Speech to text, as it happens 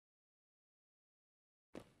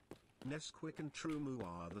Nesquik and Trumu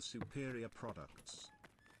are the superior products.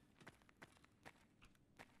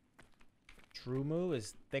 Trumu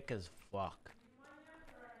is thick as fuck.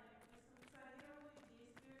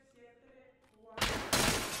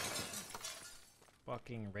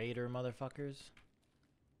 Fucking raider motherfuckers.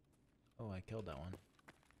 Oh, I killed that one.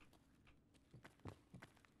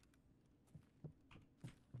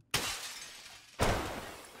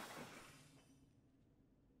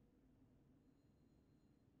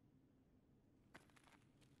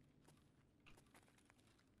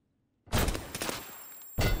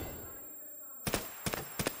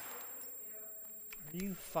 Are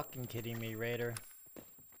you fucking kidding me, Raider?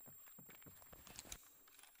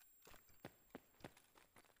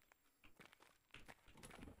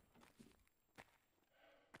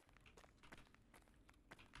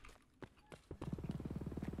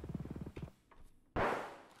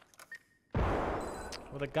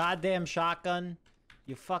 With a goddamn shotgun?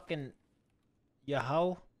 You fucking... You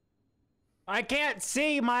hoe? I can't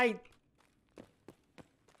see my...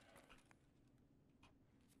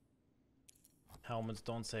 Helmets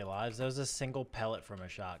don't say lies. That was a single pellet from a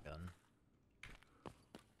shotgun.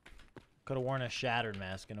 Could have worn a shattered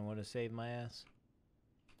mask and it would have saved my ass.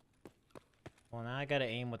 Well, now I gotta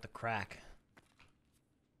aim with the crack.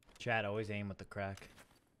 Chat, always aim with the crack.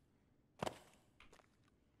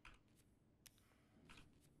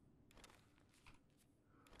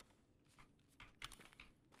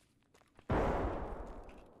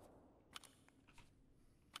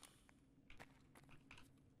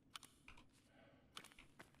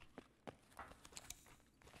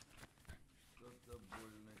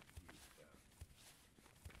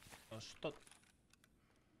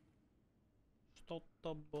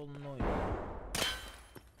 Что-то больное.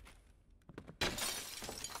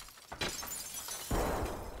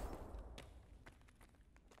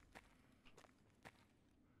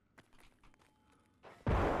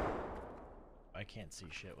 I can't see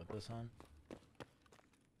shit with this on.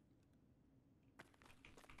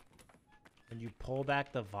 When you pull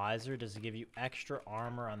back the visor, does it give you extra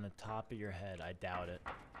armor on the top of your head? I doubt it.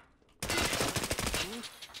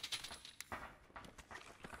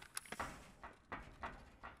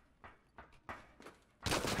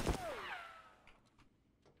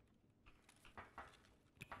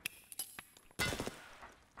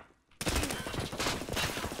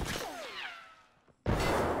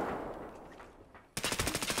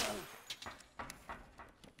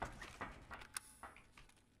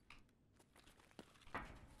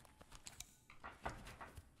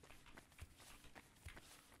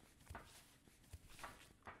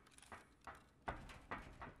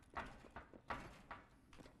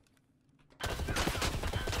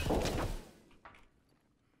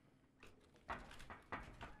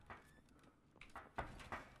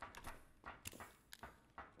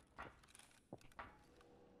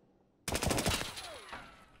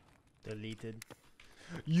 Deleted.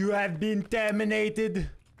 You have been terminated.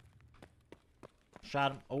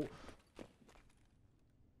 Shot him. Oh.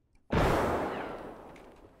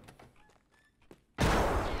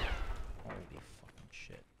 Holy fucking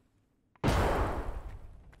shit.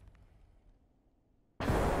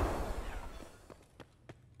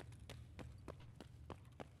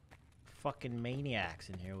 Fucking maniacs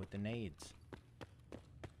in here with the nades.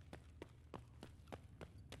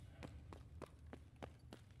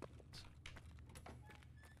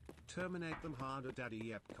 Terminate them harder,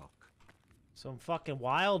 Daddy Epcock. Some fucking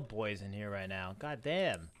wild boys in here right now. God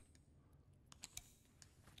damn.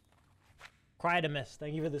 Crydamus,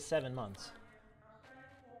 thank you for the 7 months.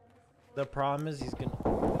 The problem is he's gonna...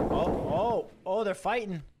 Oh, they're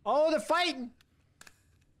fighting. Oh, they're fighting.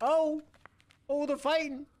 Oh, they're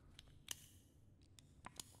fighting.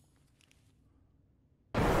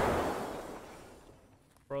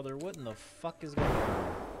 Brother, what in the fuck is going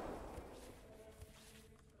on?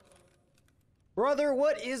 Brother,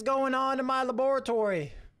 what is going on in my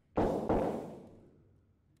laboratory?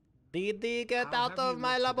 Did they get out of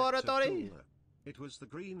my laboratory? It was the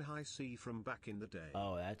green high C from back in the day.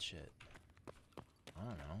 Oh, that shit. I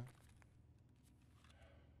don't know.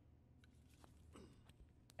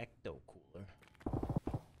 Ecto cooler.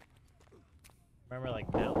 Remember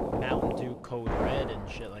like Mountain Dew Code Red and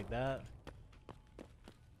shit like that?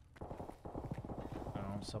 I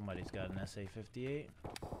don't know, somebody's got an SA-58.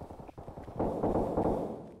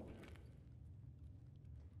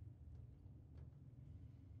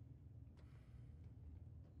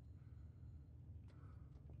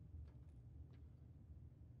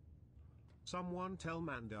 Someone tell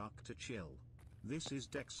Mandark to chill. This is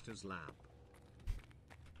Dexter's lab.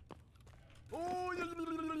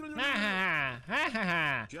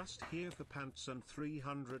 Just here for pants and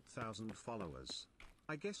 300,000 followers.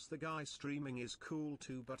 I guess the guy streaming is cool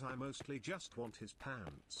too, but I mostly just want his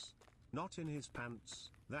pants. Not in his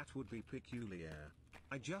pants, that would be peculiar.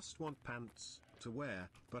 I just want pants to wear,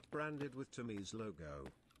 but branded with Tommy's logo.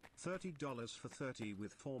 $30 for 30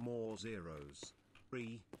 with 4 more zeros.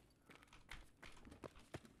 Free.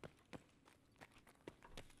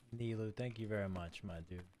 Nilu, thank you very much, my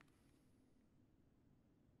dude.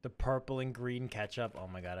 The purple and green ketchup. Oh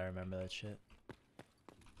my god, I remember that shit.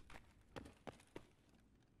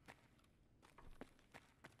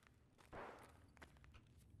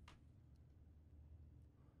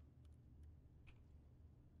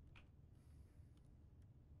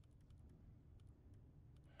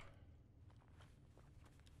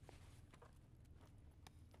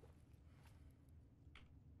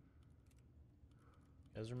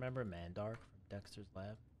 You guys remember Mandark from Dexter's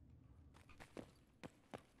Lab?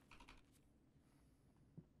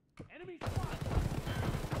 Enemy spot!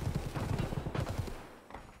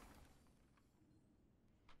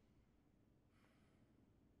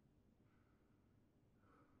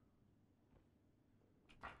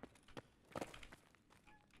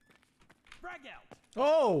 Frag out!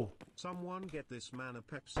 Oh! Someone get this man a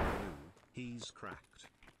Pepsi Blue, he's cracked.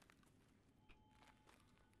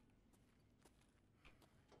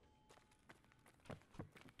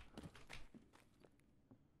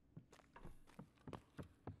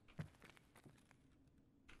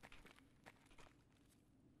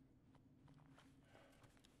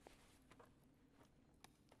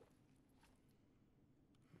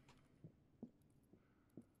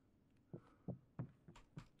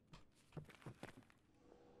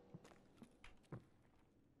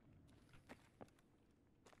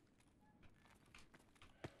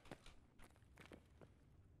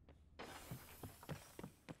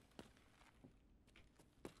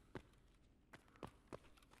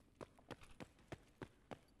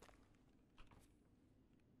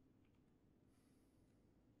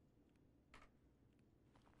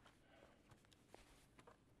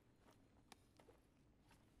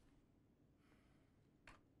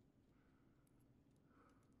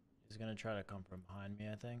 He's gonna try to come from behind me,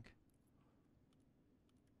 I think.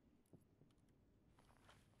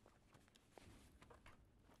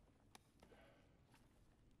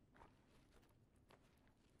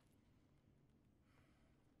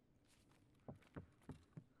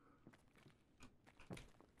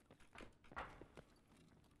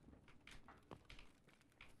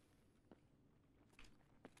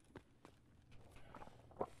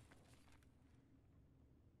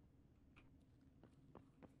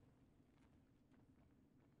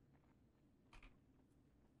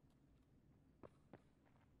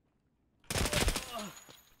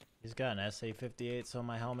 He's got an SA-58, so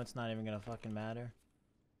my helmet's not even gonna fucking matter.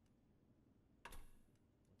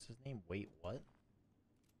 What's his name? Wait, what?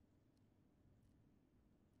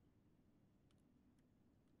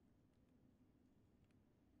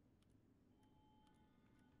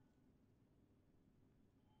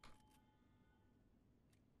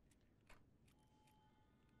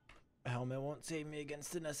 Helmet won't save me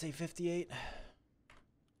against an SA-58.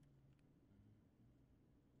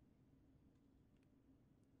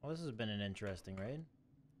 Well, this has been an interesting raid.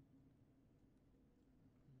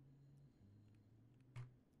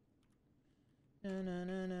 Who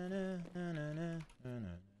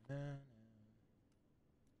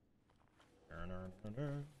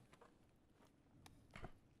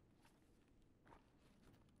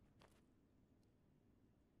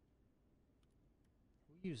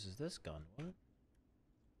uses this gun? What?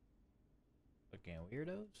 Fucking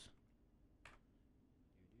weirdos.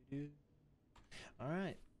 All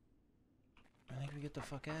right. I think we get the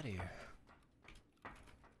fuck out of here.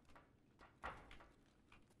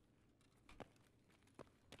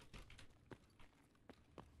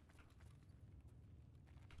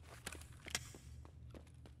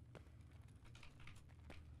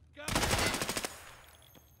 Go!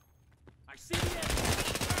 I see the enemy!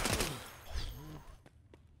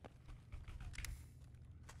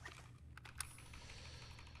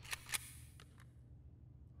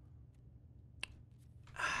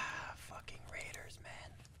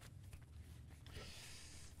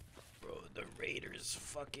 Raiders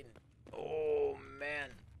fucking... Oh, man.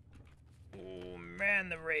 Oh, man,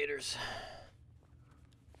 the Raiders.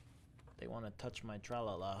 They want to touch my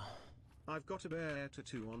tra-la-la. I've got a bear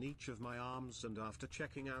tattoo on each of my arms, and after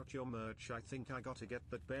checking out your merch I think I gotta get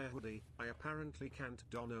that bear hoodie. I apparently can't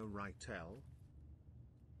dono right tell.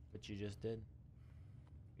 But you just did.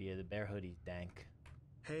 Yeah, the bear hoodie's dank.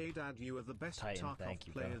 Hey dad, you are the best Titan, Tarkov thank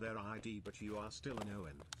you, player bro. there ID, but you are still an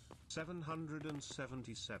Owen.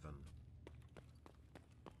 777.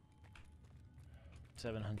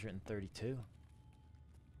 732.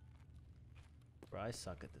 Bro, I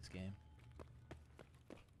suck at this game.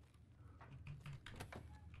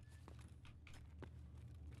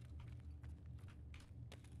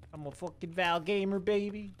 I'm a fucking Val gamer,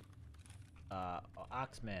 baby.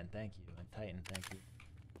 Oxman, thank you. And Titan, thank you.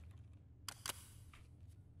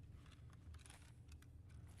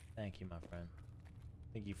 Thank you, my friend.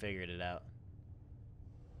 I think you figured it out.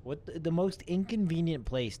 What the most inconvenient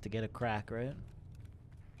place to get a crack, right?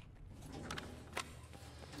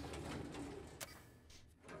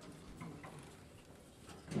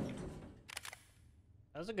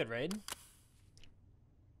 That was a good raid.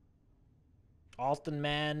 Alton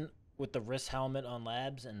man with the wrist helmet on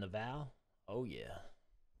labs and the Val. Oh yeah.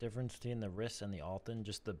 Difference between the wrist and the Alton,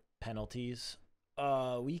 just the penalties.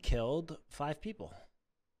 We killed 5 people.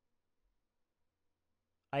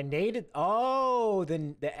 I naded. Oh,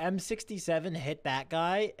 then the M67 hit that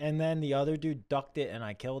guy, and then the other dude ducked it, and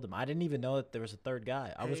I killed him. I didn't even know that there was a third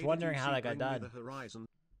guy. I was wondering how that guy died.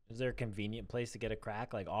 Is there a convenient place to get a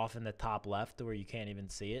crack, like off in the top left where you can't even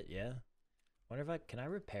see it? Yeah. Wonder if can I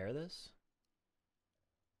repair this?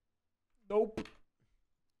 Nope.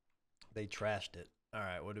 They trashed it. All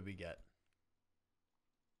right, what did we get?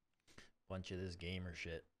 Bunch of this gamer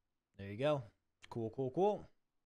shit. There you go. Cool, cool, cool.